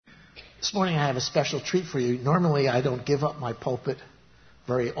This morning I have a special treat for you. Normally I don't give up my pulpit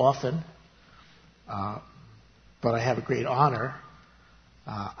very often, but I have a great honor.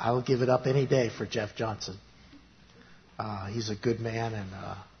 I will give it up any day for Jeff Johnson. He's a good man, and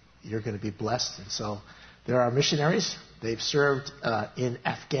you're going to be blessed. And so there are missionaries. They've served in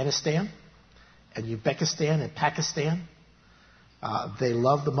Afghanistan and Uzbekistan and Pakistan. They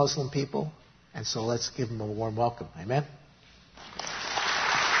love the Muslim people, and so let's give them a warm welcome. Amen.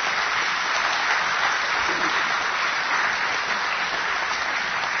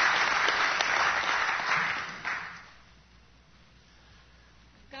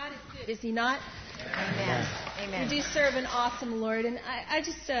 Is he not? Amen. Amen. We do serve an awesome Lord. And I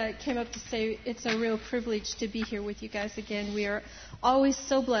just came up to say it's a real privilege to be here with you guys again. We are always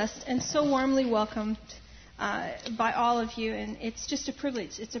so blessed and so warmly welcomed by all of you. And it's just a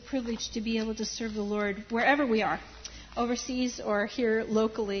privilege. It's a privilege to be able to serve the Lord wherever we are, overseas or here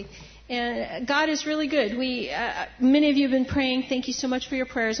locally. And God is really good. Many of you have been praying. Thank you so much for your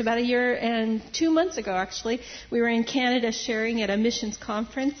prayers. About a year and 2 months ago, actually, we were in Canada sharing at a missions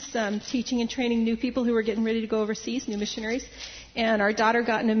conference, teaching and training new people who were getting ready to go overseas, new missionaries. And our daughter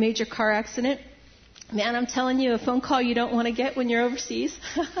got in a major car accident. Man, I'm telling you, a phone call you don't want to get when you're overseas.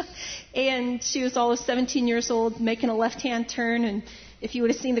 And she was almost 17 years old, making a left-hand turn, and if you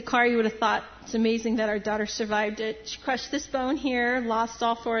would have seen the car, you would have thought it's amazing that our daughter survived it. She crushed this bone here, lost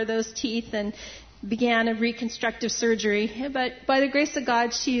all 4 of those teeth, and began a reconstructive surgery. But by the grace of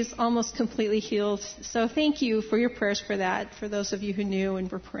God, she is almost completely healed. So thank you for your prayers for that, for those of you who knew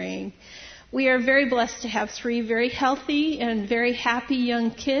and were praying. We are very blessed to have 3 very healthy and very happy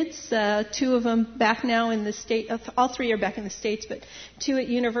young kids. 2 of them back now in the States. All 3 are back in the States, but 2 at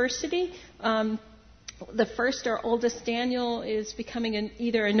university. The first, our oldest, Daniel, is becoming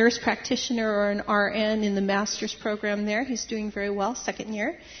either a nurse practitioner or an RN in the master's program there. He's doing very well, 2nd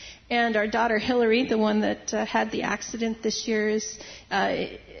year. And our daughter, Hillary, the one that had the accident this year, is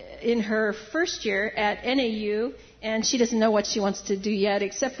in her 1st year at NAU, and she doesn't know what she wants to do yet,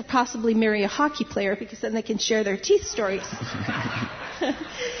 except for possibly marry a hockey player, because then they can share their teeth stories.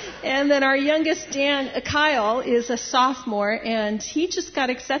 And then our youngest, Kyle, is a sophomore, and he just got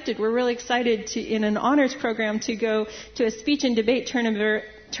accepted. We're really excited in an honors program to go to a speech and debate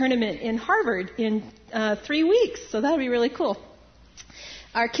tournament in Harvard in 3 weeks. So that'll be really cool.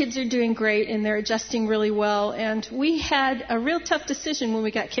 Our kids are doing great, and they're adjusting really well. And we had a real tough decision when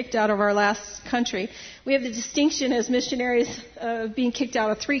we got kicked out of our last country. We have the distinction as missionaries of being kicked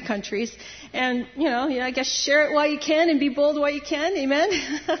out of 3 countries. And, I guess share it while you can and be bold while you can. Amen?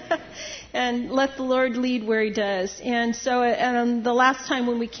 And let the Lord lead where He does. And so the last time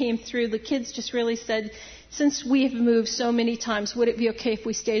when we came through, the kids just really said, since we have moved so many times, would it be okay if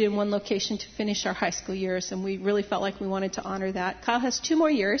we stayed in one location to finish our high school years? And we really felt like we wanted to honor that. Kyle has 2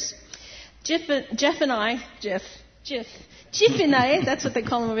 more years. Jeff and I, that's what they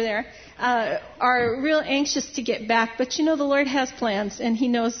call him over there, are real anxious to get back. But the Lord has plans, and He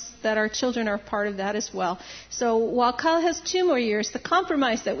knows that our children are part of that as well. So while Kyle has 2 more years, the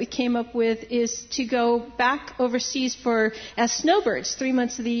compromise that we came up with is to go back overseas as snowbirds 3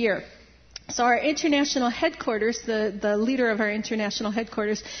 months of the year. So our international headquarters, the leader of our international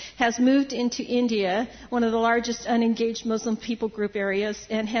headquarters, has moved into India, one of the largest unengaged Muslim people group areas,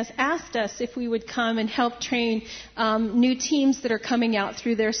 and has asked us if we would come and help train new teams that are coming out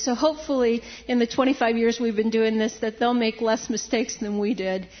through there. So hopefully in the 25 years we've been doing this, that they'll make less mistakes than we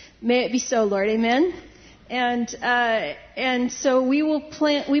did. May it be so, Lord. Amen? And so we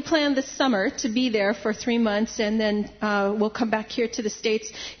plan this summer to be there for 3 months, and then we'll come back here to the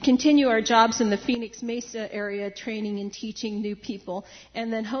States, continue our jobs in the Phoenix Mesa area, training and teaching new people,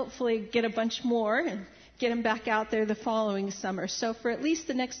 and then hopefully get a bunch more and get them back out there the following summer. So for at least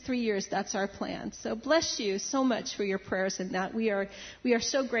the next 3 years, that's our plan. So bless you so much for your prayers and that. We are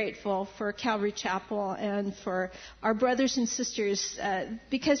so grateful for Calvary Chapel and for our brothers and sisters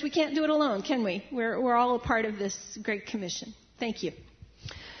because we can't do it alone, can we? We're all a part of this great commission. Thank you.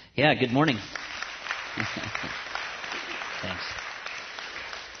 Yeah, good morning. Thanks.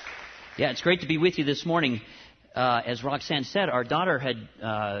 Yeah, it's great to be with you this morning. As Roxanne said, our daughter had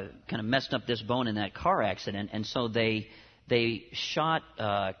kind of messed up this bone in that car accident, and so they shot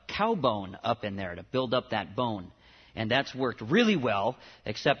cow bone up in there to build up that bone. And that's worked really well,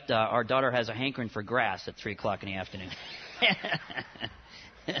 except our daughter has a hankering for grass at 3 o'clock in the afternoon.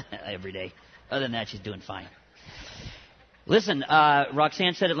 Every day. Other than that, she's doing fine. Listen,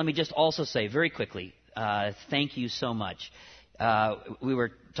 Roxanne said it. Let me just also say very quickly, thank you so much. We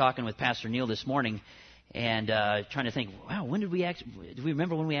were talking with Pastor Neil this morning, and trying to think, wow, do we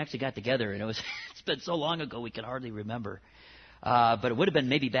remember when we actually got together? And it's been so long ago we can hardly remember. but it would have been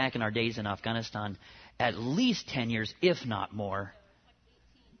maybe back in our days in Afghanistan, at least 10 years, if not more.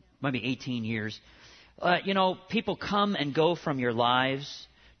 Maybe 18 years. People come and go from your lives,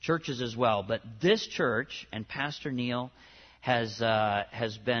 churches as well. But this church and Pastor Neil has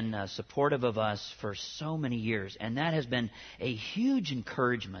been supportive of us for so many years, and that has been a huge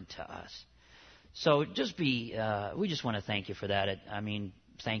encouragement to us. So we just want to thank you for that.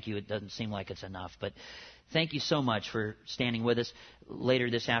 Thank you. It doesn't seem like it's enough, but thank you so much for standing with us. Later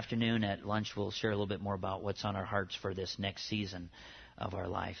this afternoon at lunch, we'll share a little bit more about what's on our hearts for this next season of our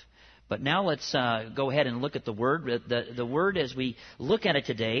life. But now let's go ahead and look at the Word. The Word, as we look at it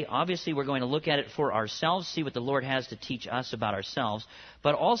today, obviously we're going to look at it for ourselves, see what the Lord has to teach us about ourselves.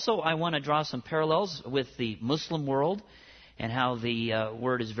 But also I want to draw some parallels with the Muslim world and how the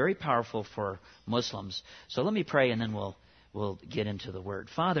Word is very powerful for Muslims. So let me pray, and then we'll get into the Word.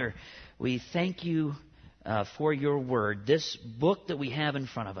 Father, we thank you for your Word, this book that we have in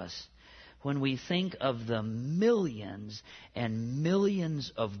front of us. When we think of the millions and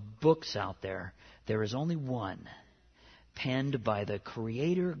millions of books out there, there is only one, penned by the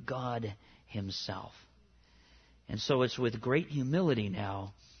Creator God Himself. And so it's with great humility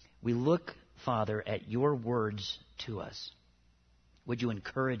now we look, Father, at your words to us. Would you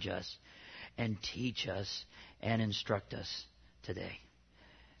encourage us and teach us and instruct us today?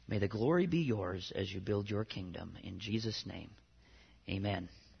 May the glory be yours as you build your kingdom. In Jesus' name, amen.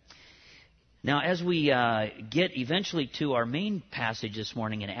 Now, as we get eventually to our main passage this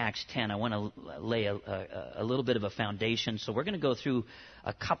morning in Acts 10, I want to lay a little bit of a foundation. So we're going to go through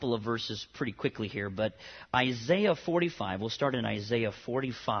a couple of verses pretty quickly here. But Isaiah 45, we'll start in Isaiah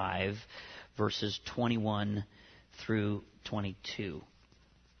 45, verses 21 through 22.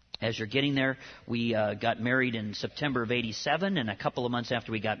 As you're getting there, we got married in September of 87, and a couple of months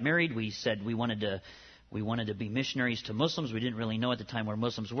after we got married, we said we wanted to be missionaries to Muslims. We didn't really know at the time where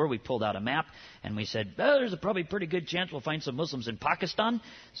Muslims were. We pulled out a map, and we said, there's a probably pretty good chance we'll find some Muslims in Pakistan.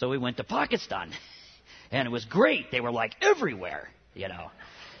 So we went to Pakistan, and it was great. They were like everywhere, It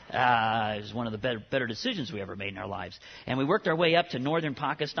was one of the better decisions we ever made in our lives. And we worked our way up to northern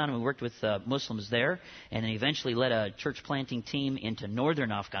Pakistan, and we worked with Muslims there, and then eventually led a church planting team into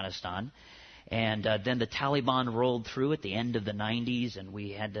northern Afghanistan. And then the Taliban rolled through at the end of the 90s, and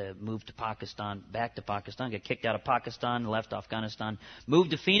we had to move to Pakistan, back to Pakistan, got kicked out of Pakistan, left Afghanistan,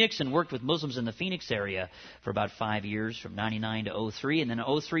 moved to Phoenix and worked with Muslims in the Phoenix area for about 5 years, from 99 to 03. And then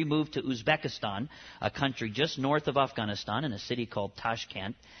in 03 moved to Uzbekistan, a country just north of Afghanistan in a city called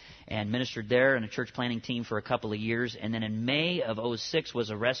Tashkent, and ministered there in a church planting team for a couple of years. And then in May of 06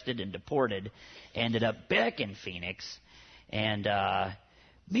 was arrested and deported, ended up back in Phoenix, and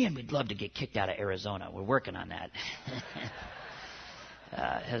man, we'd love to get kicked out of Arizona. We're working on that.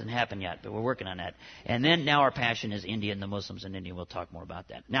 It hasn't happened yet, but we're working on that. And then now our passion is India and the Muslims in India. We'll talk more about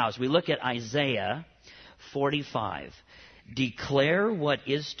that. Now, as we look at Isaiah 45, declare what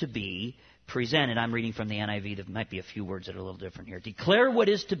is to be presented. I'm reading from the NIV. There might be a few words that are a little different here. Declare what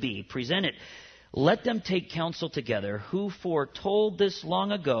is to be presented. Let them take counsel together. Who foretold this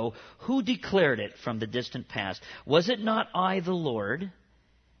long ago? Who declared it from the distant past? Was it not I, the Lord?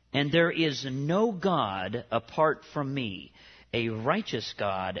 And there is no God apart from me, a righteous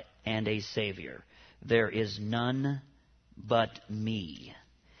God and a Savior. There is none but me,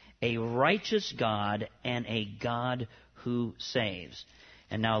 a righteous God and a God who saves.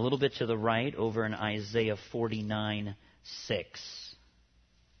 And now a little bit to the right, over in Isaiah 49:6.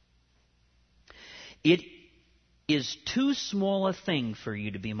 It is too small a thing for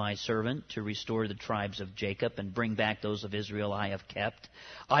you to be my servant, to restore the tribes of Jacob and bring back those of Israel I have kept.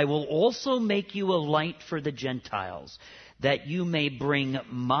 I will also make you a light for the Gentiles, that you may bring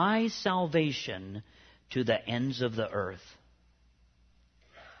my salvation to the ends of the earth.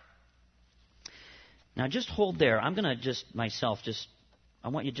 Now just hold there. I'm going to I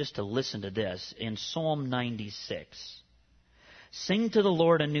want you just to listen to this. In Psalm 96, sing to the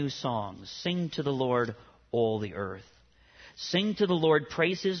Lord a new song. Sing to the Lord all the earth. Sing to the Lord,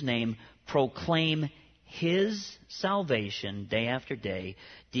 praise His name, proclaim His salvation day after day,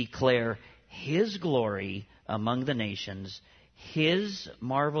 declare His glory among the nations, His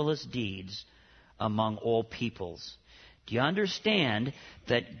marvelous deeds among all peoples. Do you understand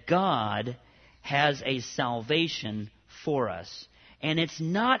that God has a salvation for us? And it's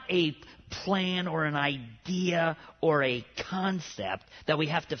not a plan or an idea or a concept that we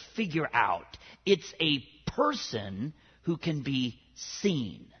have to figure out. It's a person who can be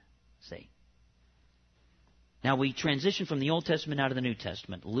seen. See? Now we transition from the Old Testament out of the New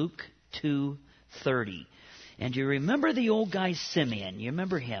Testament. Luke 2:30. And you remember the old guy Simeon. You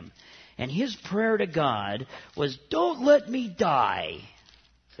remember him. And his prayer to God was, don't let me die,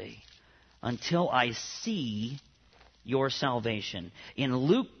 see, until I see your salvation. In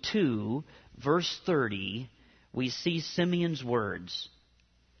Luke 2, verse 30, we see Simeon's words.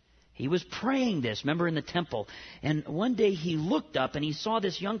 He was praying this, remember, in the temple. And one day he looked up and he saw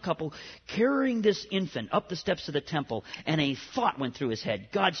this young couple carrying this infant up the steps of the temple. And a thought went through his head,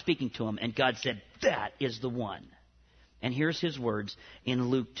 God speaking to him. And God said, that is the one. And here's his words in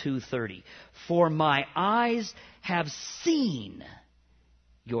Luke 2:30. For my eyes have seen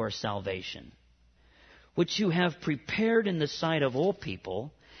your salvation, which you have prepared in the sight of all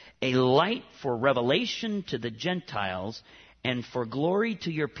people, a light for revelation to the Gentiles and for glory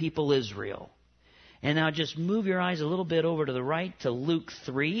to your people Israel. And now just move your eyes a little bit over to the right to Luke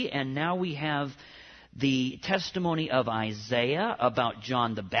 3, and now we have the testimony of Isaiah about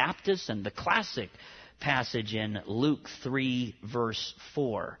John the Baptist and the classic passage in Luke 3, verse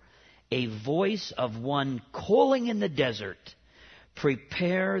 4. A voice of one calling in the desert,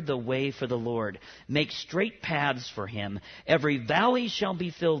 prepare the way for the Lord. Make straight paths for him. Every valley shall be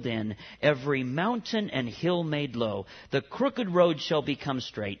filled in, every mountain and hill made low. The crooked road shall become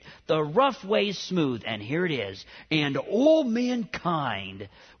straight, the rough way smooth. And here it is. And all mankind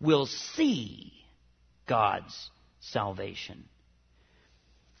will see God's salvation.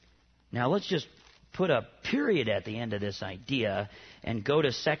 Now let's just put a period at the end of this idea and go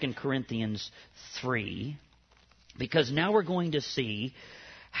to 2 Corinthians 3. Because now we're going to see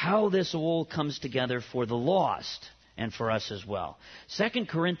how this all comes together for the lost and for us as well. 2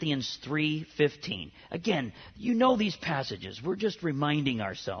 Corinthians 3:15. Again, you know these passages. We're just reminding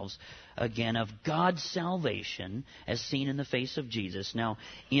ourselves again of God's salvation as seen in the face of Jesus. Now,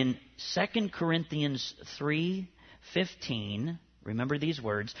 in 2 Corinthians 3:15, remember these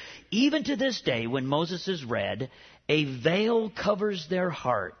words. Even to this day, when Moses is read, a veil covers their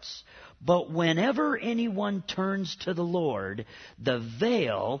hearts. But whenever anyone turns to the Lord, the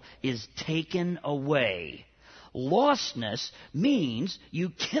veil is taken away. Lostness means you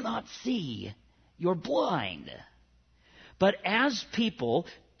cannot see. You're blind. But as people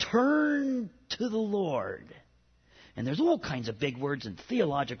turn to the Lord, and there's all kinds of big words and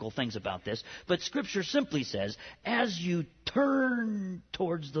theological things about this, but Scripture simply says, as you turn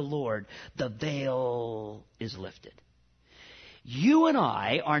towards the Lord, the veil is lifted. You and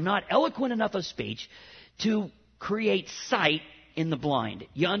I are not eloquent enough of speech to create sight in the blind.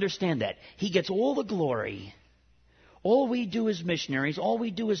 You understand that? He gets all the glory. All we do as missionaries, all we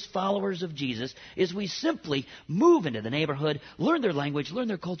do as followers of Jesus, is we simply move into the neighborhood, learn their language, learn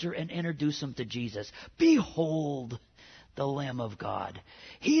their culture, and introduce them to Jesus. Behold the Lamb of God.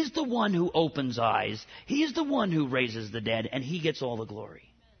 He's the one who opens eyes. He's the one who raises the dead, and he gets all the glory.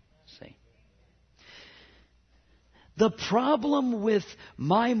 See? The problem with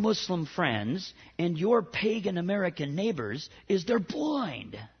my Muslim friends and your pagan American neighbors is they're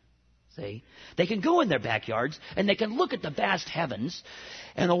blind. See? They can go in their backyards and they can look at the vast heavens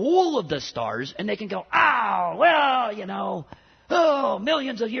and all of the stars and they can go, oh, well, you know, oh,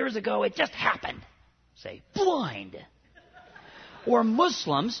 millions of years ago it just happened. Say, blind. Or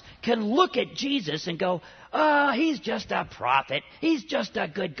Muslims can look at Jesus and go, he's just a prophet. He's just a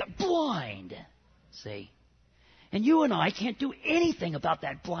good guy. Blind. See? And you and I can't do anything about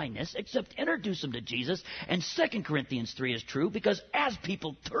that blindness except introduce them to Jesus. And 2 Corinthians 3 is true because as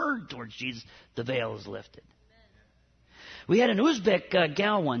people turn towards Jesus, the veil is lifted. We had an Uzbek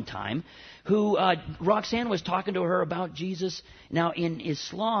gal one time who Roxanne was talking to her about Jesus. Now, in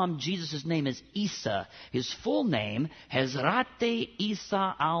Islam, Jesus' name is Isa. His full name, Hazrat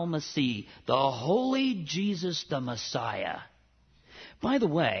Isa al-Masih, the Holy Jesus the Messiah. By the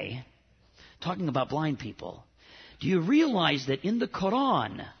way, talking about blind people, do you realize that in the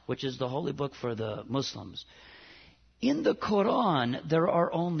Quran, which is the holy book for the Muslims, in the Quran there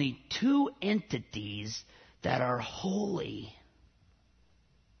are only two entities that are holy?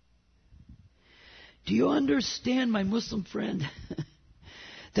 Do you understand, my Muslim friend,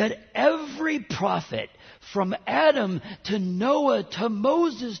 that every prophet, from Adam to Noah to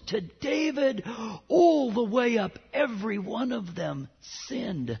Moses to David, all the way up, every one of them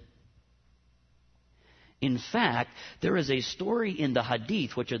sinned? In fact, there is a story in the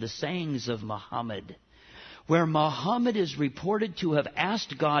Hadith, which are the sayings of Muhammad, where Muhammad is reported to have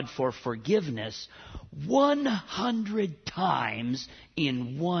asked God for forgiveness 100 times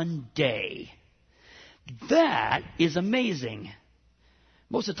in one day. That is amazing.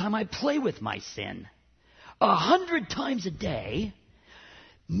 Most of the time I play with my sin. 100 times a day,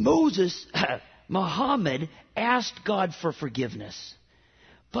 Muhammad asked God for forgiveness.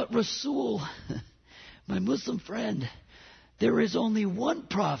 But Rasul, my Muslim friend, there is only one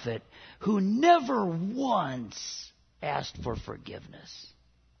prophet who never once asked for forgiveness.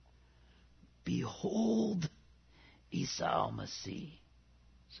 Behold, Isa al-Masih.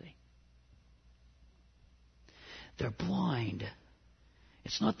 See? They're blind.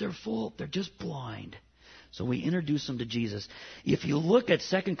 It's not their fault. They're just blind. So we introduce them to Jesus. If you look at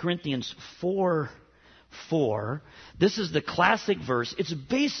 2 Corinthians 4:4, this is the classic verse. It's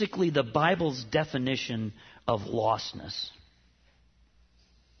basically the Bible's definition of lostness.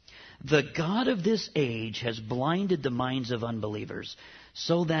 The God of this age has blinded the minds of unbelievers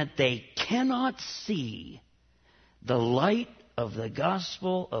so that they cannot see the light of the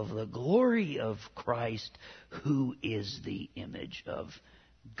gospel of the glory of Christ, who is the image of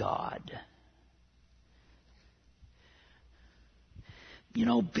God. You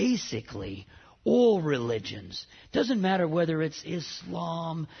know, basically, all religions, doesn't matter whether it's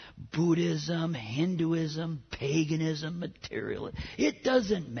Islam, Buddhism, Hinduism, paganism, materialism, it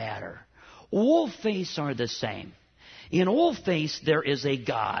doesn't matter. All faiths are the same. In all faiths, there is a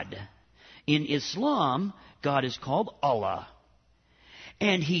God. In Islam, God is called Allah.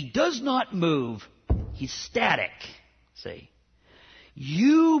 And He does not move. He's static. See?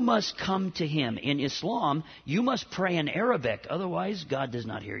 You must come to Him. In Islam, you must pray in Arabic. Otherwise, God does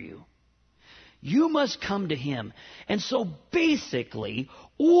not hear you. You must come to Him. And so basically,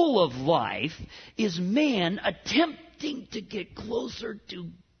 all of life is man attempting to get closer to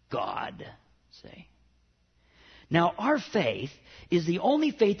God. See? Now, our faith is the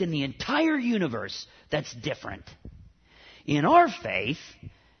only faith in the entire universe that's different. In our faith,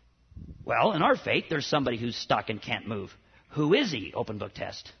 there's somebody who's stuck and can't move. Who is he? Open book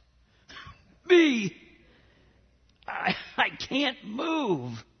test. Me. I can't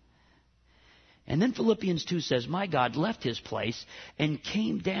move. And then Philippians 2 says, my God left His place and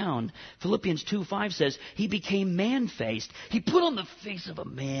came down. Philippians 2:5 says, He became man-faced. He put on the face of a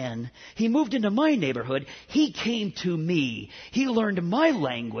man. He moved into my neighborhood. He came to me. He learned my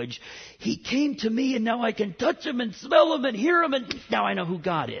language. He came to me, and now I can touch Him and smell Him and hear Him, and now I know who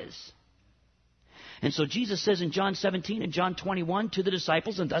God is. And so Jesus says in John 17 and John 21 to the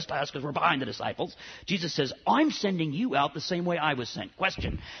disciples, and thus to us because we're behind the disciples, Jesus says, I'm sending you out the same way I was sent.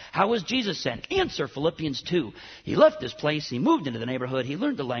 Question, how was Jesus sent? Answer, Philippians 2. He left this place, He moved into the neighborhood, He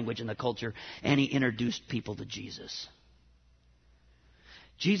learned the language and the culture, and He introduced people to Jesus.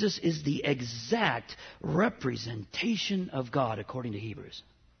 Jesus is the exact representation of God according to Hebrews.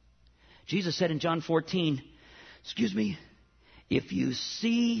 Jesus said in John 14, if you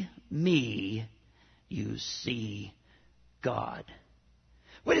see me, you see God.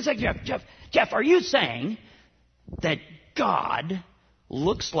 Wait a second, Jeff, are you saying that God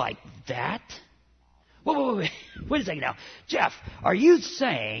looks like that? Wait a second now. Jeff, are you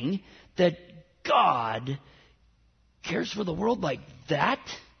saying that God cares for the world like that?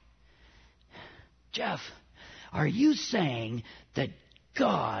 Jeff, are you saying that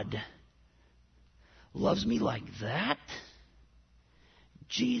God loves me like that?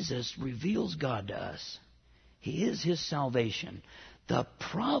 Jesus reveals God to us. He is His salvation. The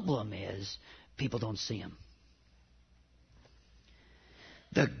problem is people don't see Him.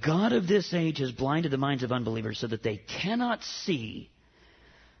 The God of this age has blinded the minds of unbelievers so that they cannot see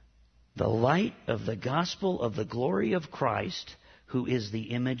the light of the gospel of the glory of Christ, who is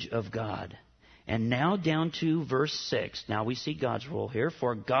the image of God. And now down to verse 6. Now we see God's role here.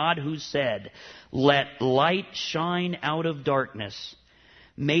 For God, who said, let light shine out of darkness,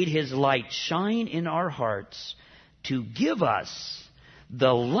 made His light shine in our hearts to give us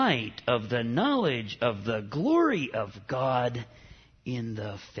the light of the knowledge of the glory of God in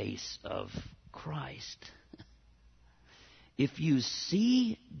the face of Christ. If you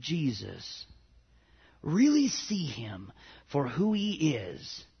see Jesus, really see Him for who He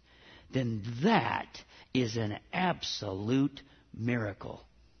is, then that is an absolute miracle.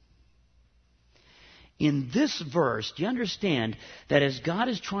 In this verse, do you understand that as God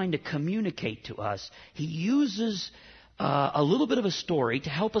is trying to communicate to us, He uses a little bit of a story to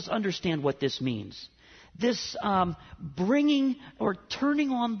help us understand what this means. This bringing or turning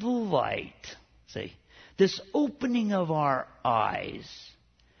on the light, see, this opening of our eyes.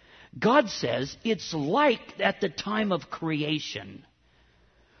 God says it's like at the time of creation,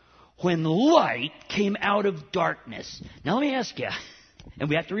 when light came out of darkness. Now let me ask you, and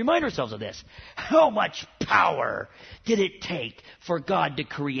we have to remind ourselves of this. How much power did it take for God to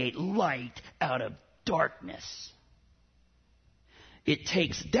create light out of darkness? It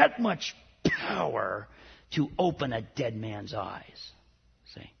takes that much power to open a dead man's eyes.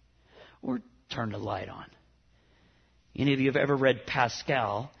 See? Or turn the light on. Any of you have ever read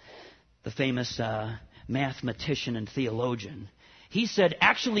Pascal, the famous mathematician and theologian. He said,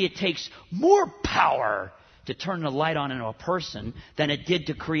 actually, it takes more power to turn the light on in a person than it did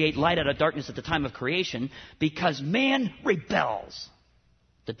to create light out of darkness at the time of creation, because man rebels.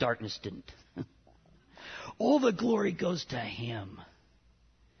 The darkness didn't. All the glory goes to him.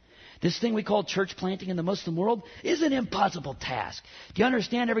 This thing we call church planting in the Muslim world is an impossible task. Do you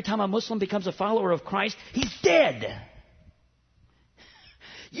understand? Every time a Muslim becomes a follower of Christ, he's dead.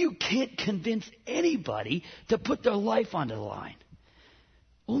 You can't convince anybody to put their life on the line.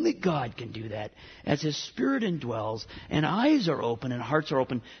 Only God can do that as His Spirit indwells and eyes are open and hearts are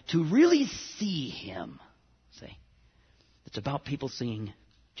open to really see Him. See? It's about people seeing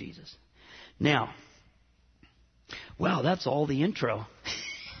Jesus. Now, well, that's all the intro.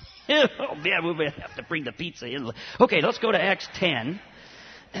 Oh, man, we're going to have to bring the pizza in. Okay, let's go to Acts 10.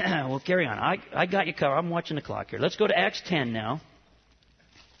 We'll carry on. I got you covered. I'm watching the clock here. Let's go to Acts 10 now.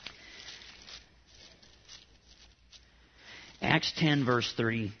 Acts 10, verse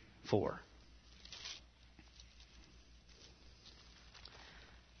 34.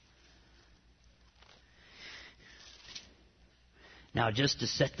 Now, just to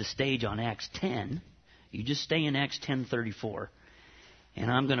set the stage on Acts 10, you just stay in Acts 10:34. And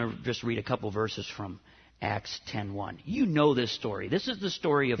I'm going to just read a couple verses from Acts 10:1. You know this story. This is the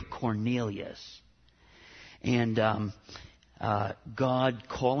story of Cornelius. And God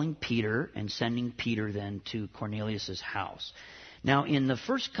calling Peter and sending Peter then to Cornelius' house. Now, in the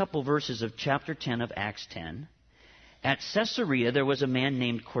first couple verses of chapter 10 of Acts 10, at Caesarea there was a man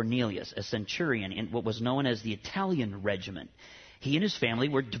named Cornelius, a centurion in what was known as the Italian regiment. He and his family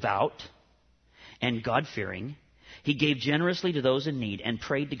were devout and God-fearing. He gave generously to those in need and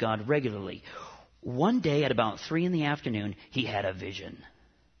prayed to God regularly. One day at about 3 p.m, he had a vision.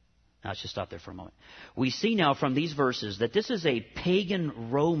 Now, let's just stop there for a moment. We see now from these verses that this is a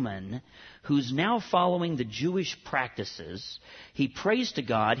pagan Roman who's now following the Jewish practices. He prays to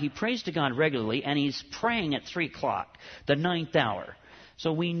God. He prays to God regularly, and he's praying at 3 o'clock, the 9th hour.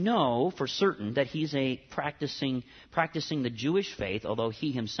 So we know for certain that he's practicing the Jewish faith, although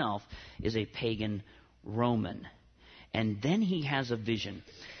he himself is a pagan Roman. And then he has a vision.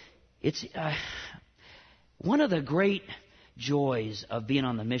 It's one of the great joys of being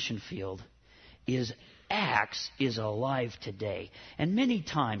on the mission field is Acts is alive today. And many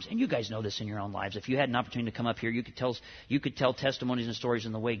times, and you guys know this in your own lives, if you had an opportunity to come up here, you could tell testimonies and stories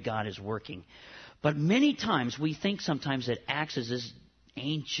in the way God is working. But many times we think sometimes that Acts is this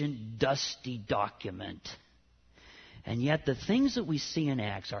ancient, dusty document. And yet the things that we see in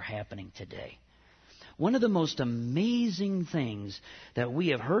Acts are happening today. One of the most amazing things that we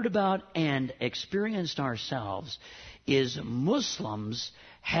have heard about and experienced ourselves is Muslims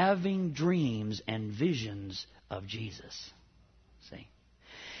having dreams and visions of Jesus. See?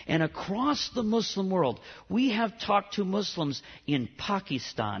 And across the Muslim world, we have talked to Muslims in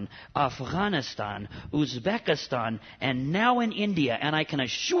Pakistan, Afghanistan, Uzbekistan, and now in India. And I can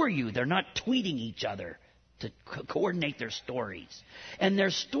assure you they're not tweeting each other to coordinate their stories. And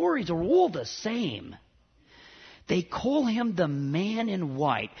their stories are all the same. They call him the man in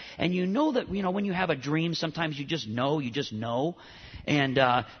white. And you know that, when you have a dream, sometimes you just know.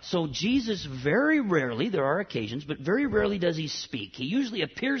 And so Jesus very rarely, there are occasions, but very rarely does he speak. He usually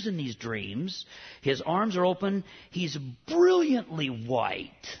appears in these dreams. His arms are open. He's brilliantly white.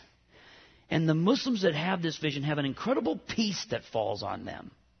 And the Muslims that have this vision have an incredible peace that falls on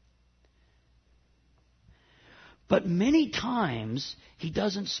them. But many times, he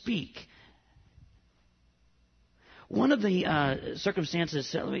doesn't speak. One of the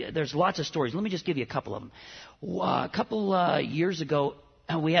circumstances, there's lots of stories. Let me just give you a couple of them. A couple years ago,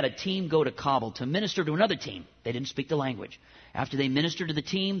 we had a team go to Kabul to minister to another team. They didn't speak the language. After they ministered to the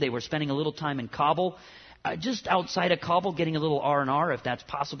team, they were spending a little time in Kabul, just outside of Kabul, getting a little R&R, if that's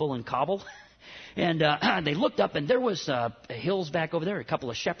possible in Kabul. And they looked up, and there was hills back over there, a couple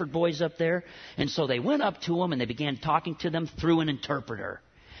of shepherd boys up there. And so they went up to them, and they began talking to them through an interpreter.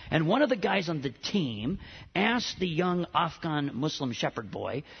 And one of the guys on the team asked the young Afghan Muslim shepherd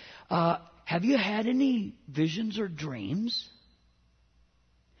boy, have you had any visions or dreams?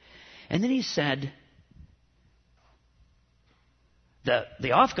 And then he said,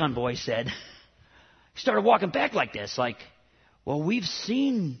 the Afghan boy said, he started walking back like this, like, well, we've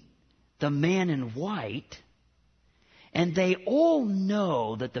seen the man in white, and they all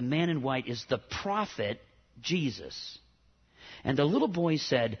know that the man in white is the prophet Jesus. And the little boy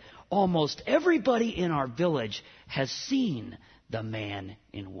said, almost everybody in our village has seen the man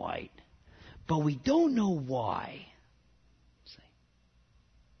in white, but we don't know why. See?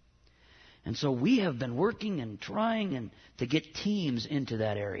 And so we have been working and trying to get teams into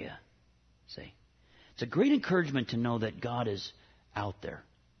that area. See? It's a great encouragement to know that God is out there.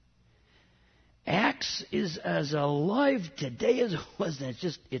 Acts is as alive today as it was then.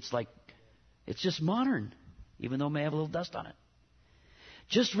 It's just modern, even though it may have a little dust on it.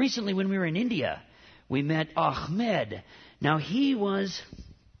 Just recently when we were in India, we met Ahmed. Now he was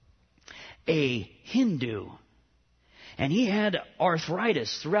a Hindu, and he had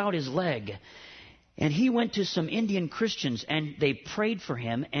arthritis throughout his leg. And he went to some Indian Christians, and they prayed for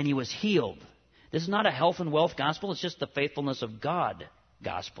him, and he was healed. This is not a health and wealth gospel. It's just the faithfulness of God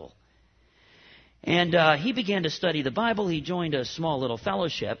gospel. And he began to study the Bible. He joined a small little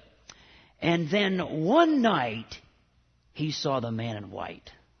fellowship. And then one night, he saw the man in white.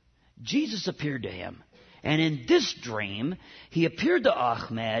 Jesus appeared to him. And in this dream, he appeared to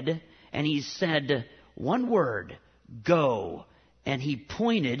Ahmed, and he said one word, "Go." And he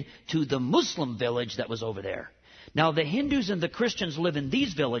pointed to the Muslim village that was over there. Now, the Hindus and the Christians live in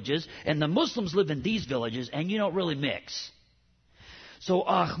these villages, and the Muslims live in these villages, and you don't really mix. So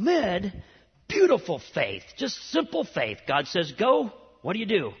Ahmed, beautiful faith, just simple faith. God says, go. What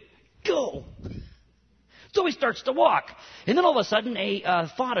do? Go. So he starts to walk. And then all of a sudden, a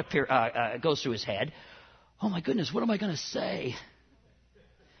thought goes through his head. Oh, my goodness, what am I going to say?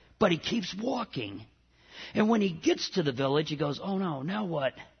 But he keeps walking. And when he gets to the village, he goes, oh, no, now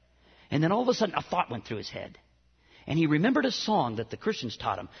what? And then all of a sudden, a thought went through his head. And he remembered a song that the Christians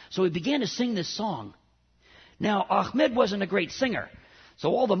taught him. So he began to sing this song. Now, Ahmed wasn't a great singer. So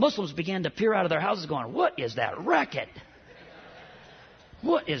all the Muslims began to peer out of their houses going, what is that racket?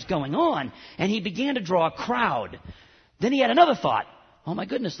 What is going on? And he began to draw a crowd. Then he had another thought. Oh, my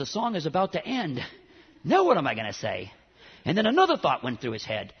goodness, the song is about to end. Now what am I going to say? And then another thought went through his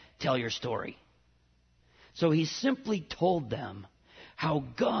head. Tell your story. So he simply told them how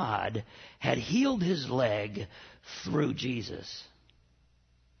God had healed his leg through Jesus.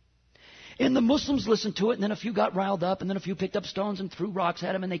 And the Muslims listened to it, and then a few got riled up, and then a few picked up stones and threw rocks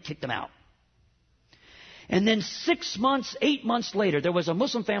at him, and they kicked him out. And then 6 months, 8 months later, there was a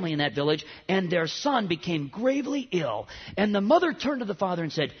Muslim family in that village, and their son became gravely ill. And the mother turned to the father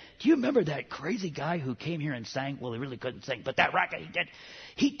and said, do you remember that crazy guy who came here and sang? Well, he really couldn't sing, but that racket he did.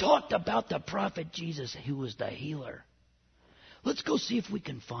 He talked about the prophet Jesus, who was the healer. Let's go see if we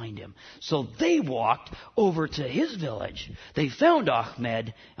can find him. So they walked over to his village. They found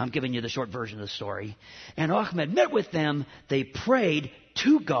Ahmed. I'm giving you the short version of the story. And Ahmed met with them. They prayed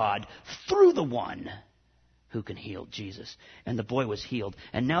to God through the one who can heal, Jesus. And the boy was healed.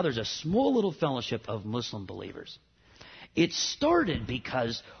 And now there's a small little fellowship of Muslim believers. It started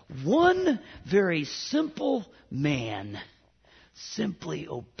because one very simple man simply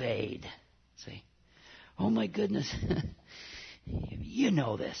obeyed. See? Oh my goodness. You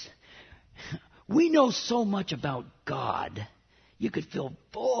know this. We know so much about God. You could fill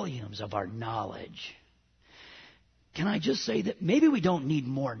volumes of our knowledge. Can I just say that maybe we don't need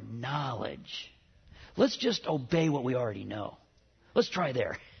more knowledge? Let's just obey what we already know. Let's try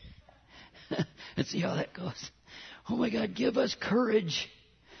there. And see how that goes. Oh my God, give us courage.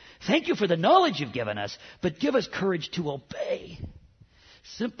 Thank you for the knowledge you've given us, but give us courage to obey.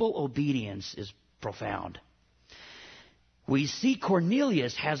 Simple obedience is profound. We see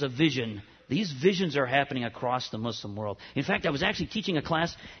Cornelius has a vision. These visions are happening across the Muslim world. In fact, I was actually teaching a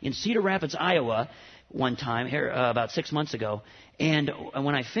class in Cedar Rapids, Iowa, one time, here about 6 months ago. And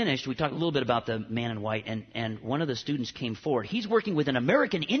when I finished, we talked a little bit about the man in white, and one of the students came forward. He's working with an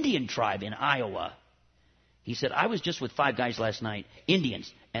American Indian tribe in Iowa. He said, I was just with 5 guys last night,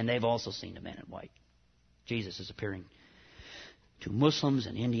 Indians, and they've also seen the man in white. Jesus is appearing to Muslims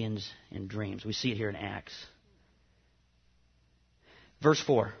and Indians in dreams. We see it here in Acts. Verse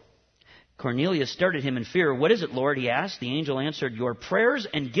 4. Cornelius stared at him in fear. What is it, Lord? He asked. The angel answered, your prayers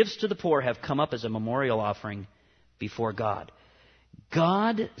and gifts to the poor have come up as a memorial offering before God.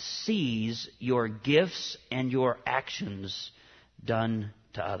 God sees your gifts and your actions done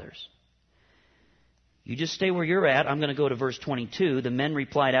to others. You just stay where you're at. I'm going to go to verse 22. The men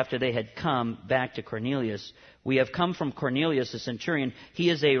replied after they had come back to Cornelius, we have come from Cornelius, the centurion. He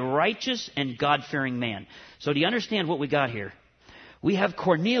is a righteous and God-fearing man. So do you understand what we got here? We have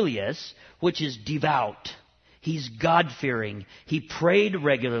Cornelius, which is devout. He's God-fearing. He prayed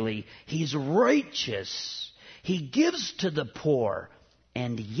regularly. He's righteous. He gives to the poor.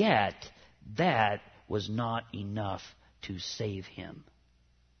 And yet, that was not enough to save him.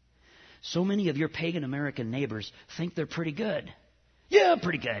 So many of your pagan American neighbors think they're pretty good. Yeah, I'm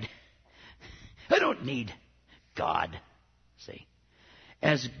pretty good. I don't need God. See,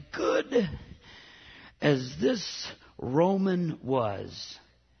 as good as this Roman was,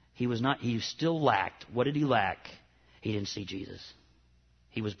 he still lacked. What did he lack? He didn't see Jesus.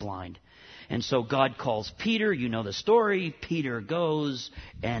 He was blind. And so God calls Peter. You know the story. Peter goes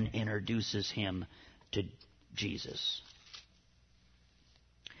and introduces him to Jesus.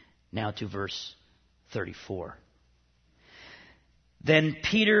 Now to verse 34. Then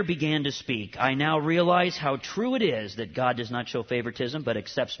Peter began to speak. I now realize how true it is that God does not show favoritism, but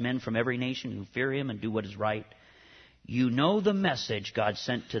accepts men from every nation who fear him and do what is right. You know the message God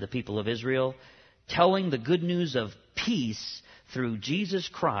sent to the people of Israel, telling the good news of peace through Jesus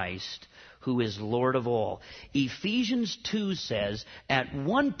Christ, who is Lord of all. Ephesians 2 says, at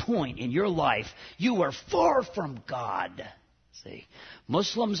one point in your life, you were far from God. See,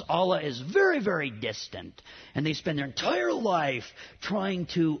 Muslims, Allah is very, very distant, and they spend their entire life trying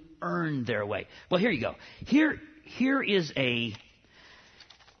to earn their way. Well, here you go. Here is a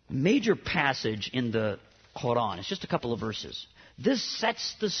major passage in the Quran. It's just a couple of verses. This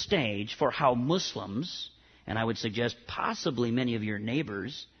sets the stage for how Muslims, and I would suggest possibly many of your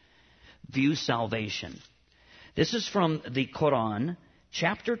neighbors, view salvation. This is from the Quran,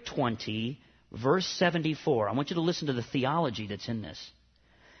 chapter 20, verse 74. I want you to listen to the theology that's in this.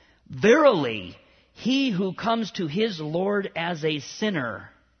 Verily, he who comes to his Lord as a sinner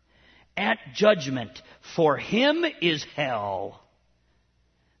at judgment, for him is hell.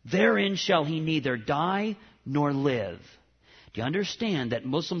 Therein shall he neither die nor live. Do you understand that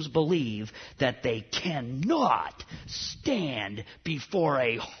Muslims believe that they cannot stand before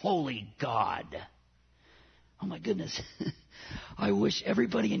a holy God? Oh my goodness. I wish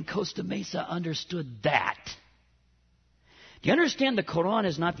everybody in Costa Mesa understood that. Do you understand the Quran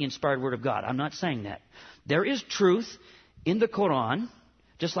is not the inspired word of God? I'm not saying that. There is truth in the Quran,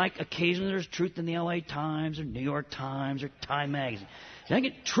 just like occasionally there's truth in the LA Times or New York Times or Time Magazine.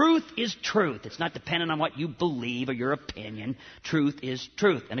 Truth is truth. It's not dependent on what you believe or your opinion. Truth is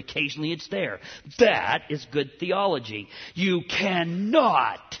truth, and occasionally it's there. That is good theology. You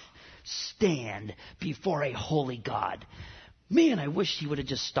cannot stand before a holy God. Man, I wish he would have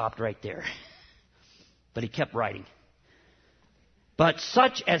just stopped right there. But he kept writing. But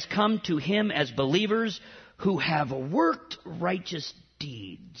such as come to him as believers who have worked righteous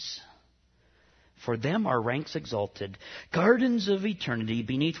deeds. For them are ranks exalted, gardens of eternity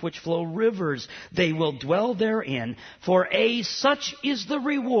beneath which flow rivers. They will dwell therein. For such is the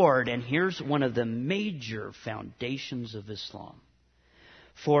reward. And here's one of the major foundations of Islam.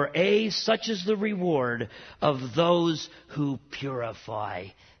 For such is the reward of those who purify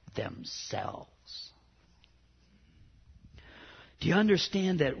themselves. Do you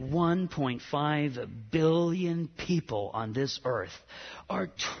understand that 1.5 billion people on this earth are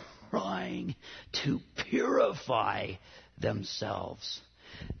trying to purify themselves?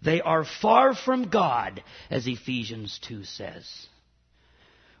 They are far from God, as Ephesians 2 says.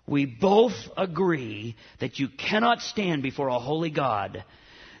 We both agree that you cannot stand before a holy God,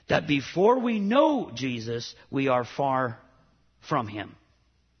 that before we know Jesus, we are far from him.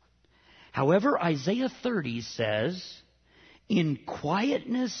 However, Isaiah 30 says, in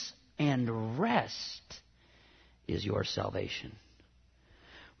quietness and rest is your salvation.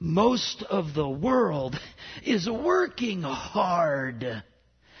 Most of the world is working hard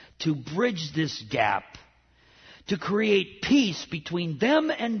to bridge this gap, to create peace between them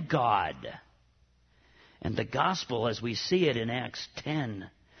and God. And the gospel, as we see it in Acts 10,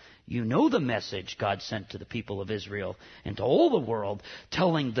 you know the message God sent to the people of Israel and to all the world,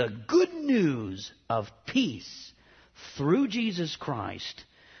 telling the good news of peace through Jesus Christ,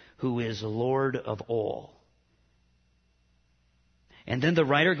 who is Lord of all. And then the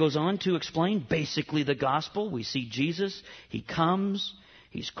writer goes on to explain basically the gospel. We see Jesus, he comes,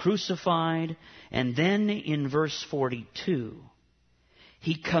 he's crucified, and then in verse 42,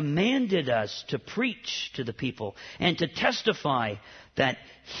 he commanded us to preach to the people and to testify that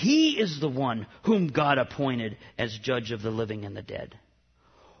he is the one whom God appointed as judge of the living and the dead.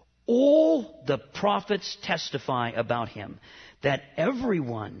 All the prophets testify about him, that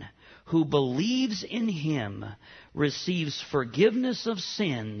everyone who believes in him receives forgiveness of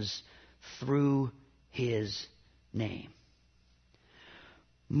sins through his name.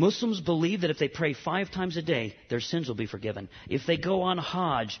 Muslims believe that if they pray 5 times a day, their sins will be forgiven. If they go on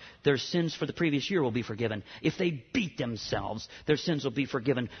Hajj, their sins for the previous year will be forgiven. If they beat themselves, their sins will be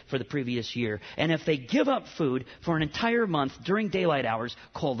forgiven for the previous year. And if they give up food for an entire month during daylight hours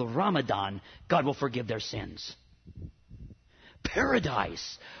called the Ramadan, God will forgive their sins.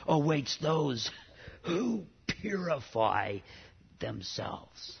 Paradise awaits those who purify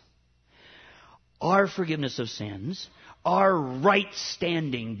themselves. Our forgiveness of sins, our right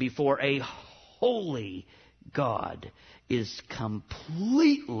standing before a holy God, is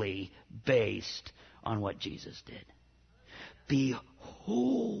completely based on what Jesus did.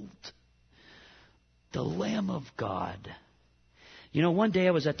 Behold the Lamb of God. You know, one day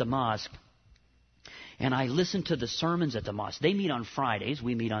I was at the mosque, and I listened to the sermons at the mosque. They meet on Fridays.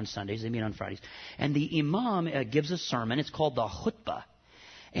 We meet on Sundays. They meet on Fridays. And the imam gives a sermon. It's called the khutbah.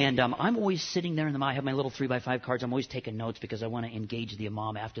 And I'm always sitting there in the mosque. I have my little 3x5 cards. I'm always taking notes because I want to engage the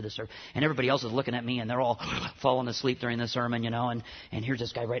imam after the sermon. And everybody else is looking at me, and they're all falling asleep during the sermon, you know. And here's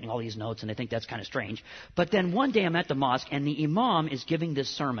this guy writing all these notes, and I think that's kind of strange. But then one day I'm at the mosque, and the imam is giving this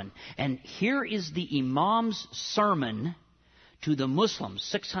sermon. And here is the imam's sermon to the Muslims,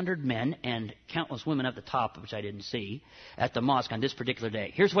 600 men and countless women at the top, which I didn't see, at the mosque on this particular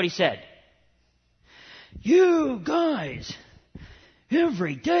day. Here's what he said. You guys,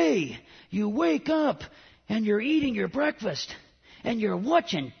 every day you wake up and you're eating your breakfast and you're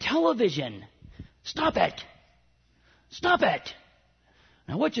watching television. Stop it. Stop it.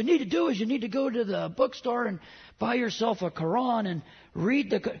 Now what you need to do is you need to go to the bookstore and buy yourself a Quran and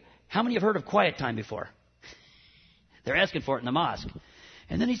read the... How many have heard of quiet time before? They're asking for it in the mosque.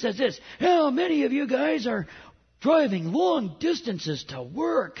 And then he says this, how many of you guys are driving long distances to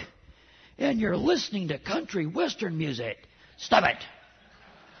work and you're listening to country western music? Stop it.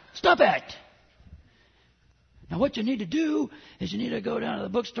 Stop it. Now what you need to do is you need to go down to the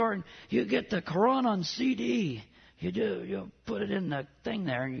bookstore and you get the Quran on CD. You put it in the thing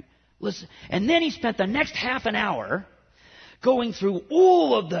there and you listen. And then he spent the next half an hour going through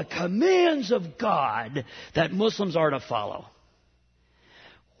all of the commands of God that Muslims are to follow.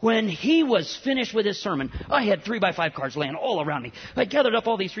 When he was finished with his sermon, I had 3x5 cards laying all around me. I gathered up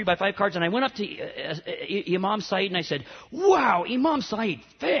all these 3x5 cards and I went up to Imam Saeed and I said, wow, Imam Saeed,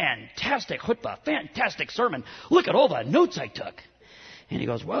 fantastic khutbah, fantastic sermon. Look at all the notes I took. And he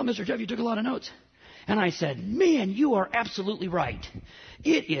goes, well, Mr. Jeff, you took a lot of notes. And I said, man, you are absolutely right.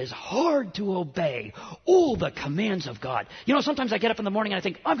 It is hard to obey all the commands of God. You know, sometimes I get up in the morning and I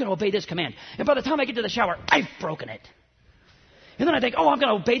think, I'm going to obey this command. And by the time I get to the shower, I've broken it. And then I think, oh, I'm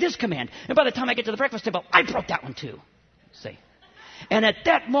going to obey this command. And by the time I get to the breakfast table, I broke that one too. See? And at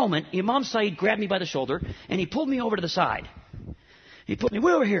that moment, Imam Saeed grabbed me by the shoulder and he pulled me over to the side. He put me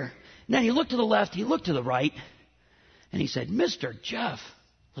way over here. And then he looked to the left, he looked to the right, and he said, Mr. Jeff,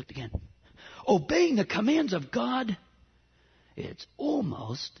 looked again. Obeying the commands of God, it's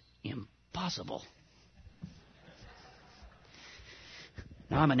almost impossible.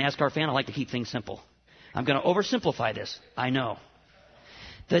 Now, I'm a NASCAR fan. I like to keep things simple. I'm going to oversimplify this. I know.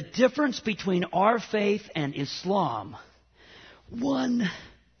 The difference between our faith and Islam, one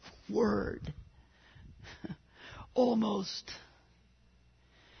word. Almost.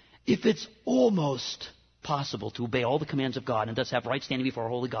 If it's almost possible to obey all the commands of God and thus have right standing before a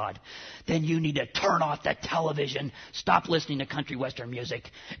holy God, then you need to turn off the television, stop listening to country western music,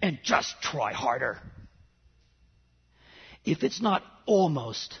 and just try harder. If it's not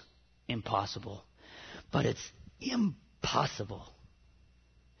almost impossible, but it's impossible,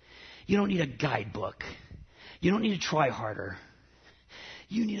 you don't need a guidebook. You don't need to try harder.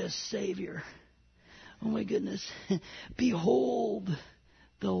 You need a Savior. Oh my goodness. Behold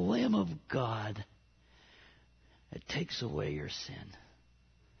the Lamb of God. It takes away your sin.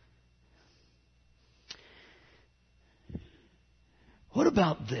 What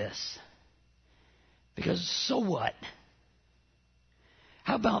about this? Because so what?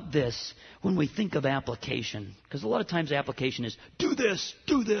 How about this when we think of application? Because a lot of times application is do this,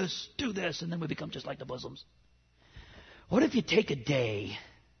 do this, do this, and then we become just like the Muslims. What if you take a day,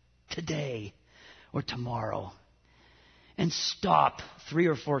 today or tomorrow, and stop 3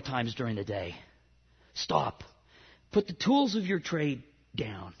 or 4 times during the day? Stop. Put the tools of your trade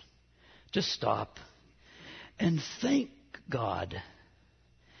down. Just stop. And thank God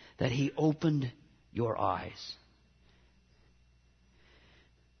that He opened your eyes.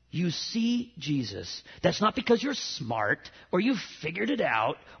 You see Jesus. That's not because you're smart or you figured it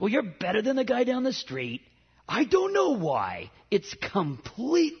out or you're better than the guy down the street. I don't know why. It's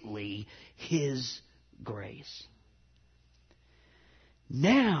completely His grace.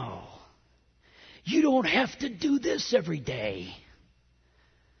 Now, you don't have to do this every day.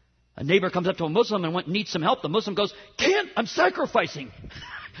 A neighbor comes up to a Muslim and needs some help. The Muslim goes, can't, I'm sacrificing.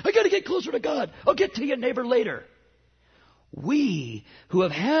 I got to get closer to God. I'll get to you, neighbor, later. We who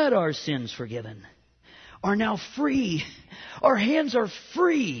have had our sins forgiven are now free. Our hands are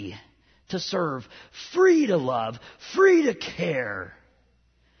free to serve, free to love, free to care.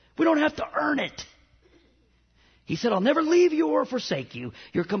 We don't have to earn it. He said, I'll never leave you or forsake you.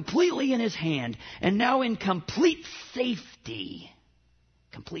 You're completely in His hand. And now in complete safety,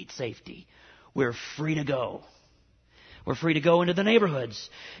 we're free to go. We're free to go into the neighborhoods,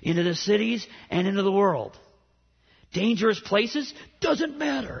 into the cities, and into the world. Dangerous places, doesn't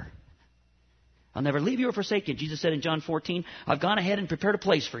matter. I'll never leave you or forsake you. Jesus said in John 14, I've gone ahead and prepared a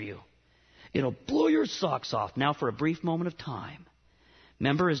place for you. It'll blow your socks off now for a brief moment of time.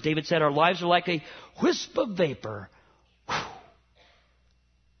 Remember, as David said, our lives are like a wisp of vapor. Whew.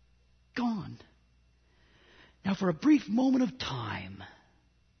 Gone. Now for a brief moment of time,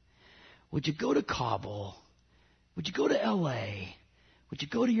 would you go to Kabul? Would you go to L.A.? Would you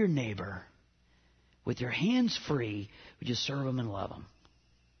go to your neighbor? With your hands free, would you serve them and love them?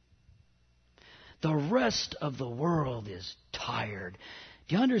 The rest of the world is tired.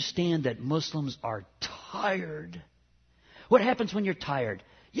 Do you understand that Muslims are tired? What happens when you're tired?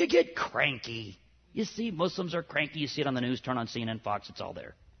 You get cranky. You see, Muslims are cranky. You see it on the news. Turn on CNN, Fox. It's all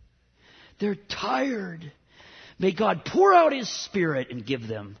there. They're tired. May God pour out His Spirit and give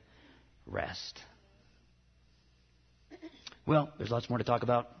them rest. Well, there's lots more to talk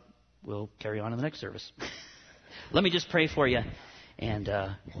about. We'll carry on in the next service. Let me just pray for you, and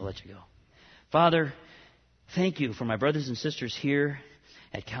we'll let you go. Father, thank you for my brothers and sisters here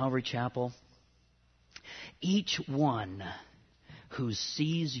at Calvary Chapel. Each one who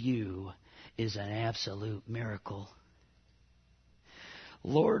sees you is an absolute miracle.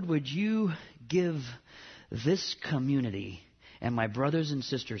 Lord, would you give this community and my brothers and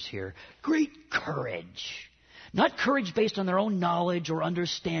sisters here great courage. Not courage based on their own knowledge or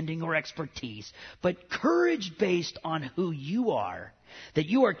understanding or expertise, but courage based on who you are, that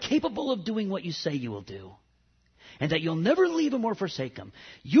you are capable of doing what you say you will do, and that you'll never leave them or forsake them.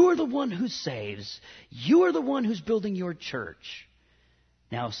 You are the one who saves. You are the one who's building your church.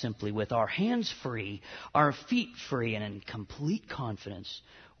 Now simply with our hands free, our feet free, and in complete confidence,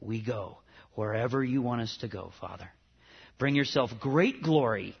 we go wherever you want us to go, Father. Bring yourself great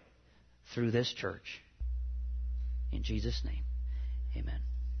glory through this church. In Jesus' name, amen.